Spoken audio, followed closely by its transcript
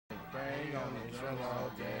bang on the drum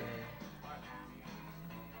all day.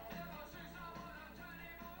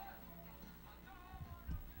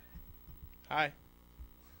 Hi,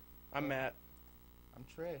 I'm Matt. I'm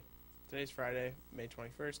Trey. Today's Friday, May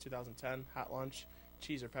 21st, 2010. Hot lunch,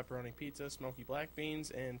 cheese or pepperoni pizza, smoky black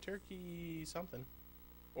beans, and turkey something.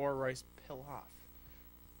 Or rice pilaf.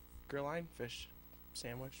 Grill line, fish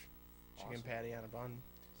sandwich, chicken Awesome. patty on a bun,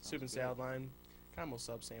 soup and good. salad line, combo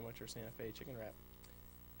sub sandwich or Santa Fe chicken wrap.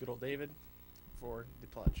 Good old David for the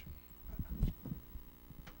pledge.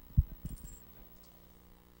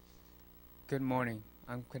 Good morning.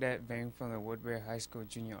 I'm Cadet Vang from the Woodbury High School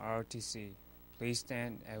Junior ROTC. Please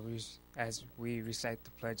stand as we recite the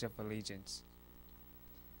Pledge of Allegiance.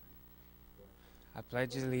 I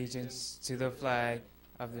pledge allegiance to the flag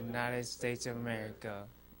of the United States of America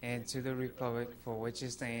and to the republic for which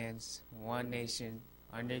it stands, one nation,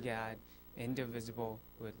 under God, indivisible,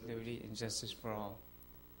 with liberty and justice for all.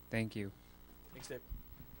 Thank you. Thanks, Dave.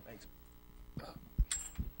 Thanks.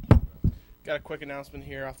 Got a quick announcement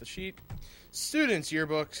here off the sheet. Students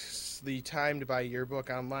yearbooks, the time to buy yearbook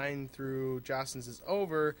online through Jostens is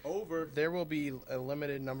over. There will be a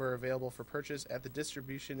limited number available for purchase at the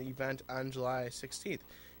distribution event on July 16th.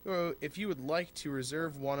 If you would like to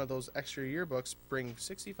reserve one of those extra yearbooks, bring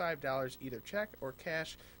 $65 either check or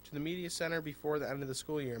cash to the Media Center before the end of the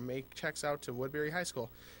school year. Make checks out to Woodbury High School.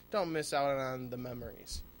 Don't miss out on the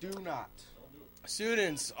memories. Do not.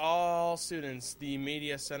 Students, all students, the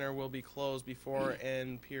Media Center will be closed before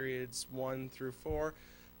and periods 1 through 4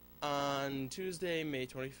 on Tuesday, May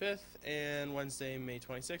 25th, and Wednesday, May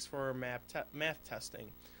 26th for math testing.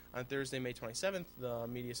 On Thursday, May 27th, the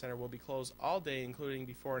Media Center will be closed all day, including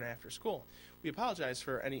before and after school. We apologize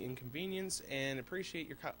for any inconvenience and appreciate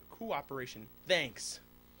your cooperation. Thanks.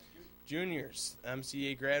 Juniors,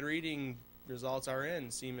 MCA grad reading results are in.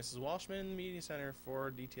 See Mrs. Walshman, Media Center, for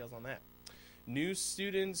details on that. New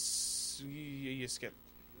students, you skip.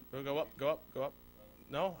 Go up.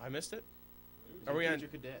 No, I missed it. Are we on? Teacher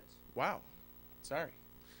cadets. Wow. Sorry.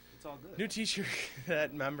 It's all good. New teacher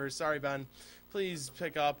cadet members. Sorry, Ben. Please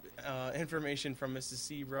pick up information from Mrs.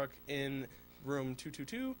 Seabrook in room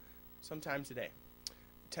 222 sometime today.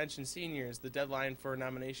 Attention seniors. The deadline for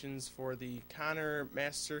nominations for the Connor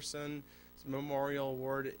Masterson Memorial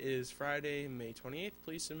Award is Friday, May 28th.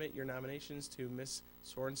 Please submit your nominations to Miss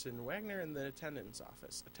Sorensen Wagner in the attendance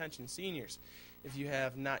office. Attention seniors, if you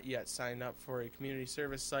have not yet signed up for a community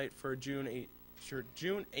service site for June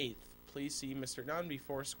 8th, please see Mr. Nunn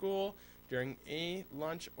before school, during A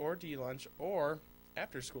lunch or D lunch, or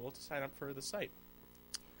after school to sign up for the site.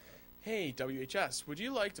 Hey, WHS, would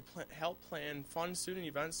you like to help plan fun student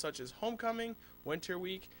events such as Homecoming, Winter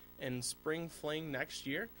Week, and Spring Fling next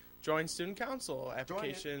year? Join Student Council.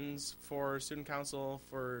 Applications for Student Council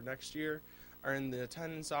for next year are in the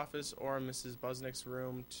attendance office or Mrs. Busnick's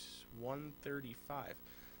room 135.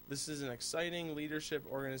 This is an exciting leadership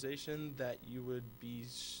organization that you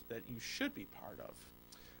should be part of.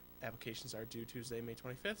 Applications are due Tuesday, May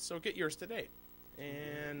 25th, so get yours today.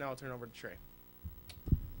 And now I'll turn over to Trey.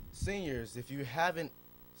 Seniors, if you haven't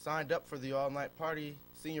signed up for the all-night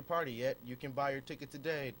senior party yet, you can buy your ticket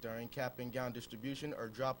today during cap and gown distribution or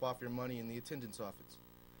drop off your money in the attendance office.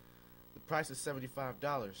 The price is $75.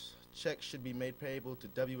 Checks should be made payable to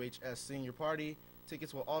WHS Senior Party.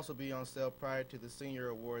 Tickets will also be on sale prior to the Senior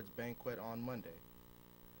Awards banquet on Monday.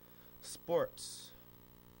 Sports.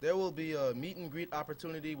 There will be a meet and greet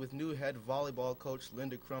opportunity with new head volleyball coach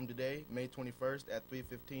Linda Crum today, May 21st at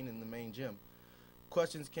 3:15 in the main gym.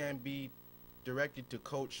 Questions can be directed to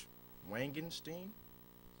Coach Wangenstein.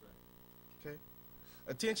 Okay.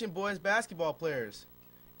 Attention boys basketball players.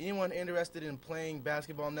 Anyone interested in playing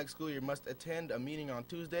basketball next school year must attend a meeting on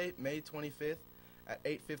Tuesday, May 25th at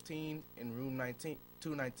 8:15 in room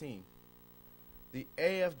 219. The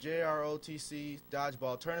AFJROTC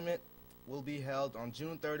Dodgeball Tournament will be held on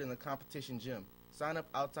June 3rd in the competition gym. Sign up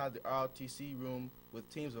outside the ROTC room with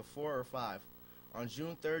teams of 4 or 5. On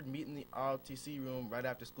June 3rd, meet in the ROTC room right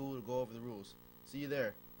after school to go over the rules. See you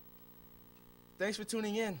there. Thanks for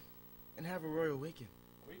tuning in, and have a royal weekend.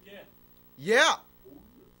 Weekend. Yeah!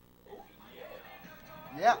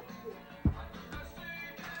 Yeah!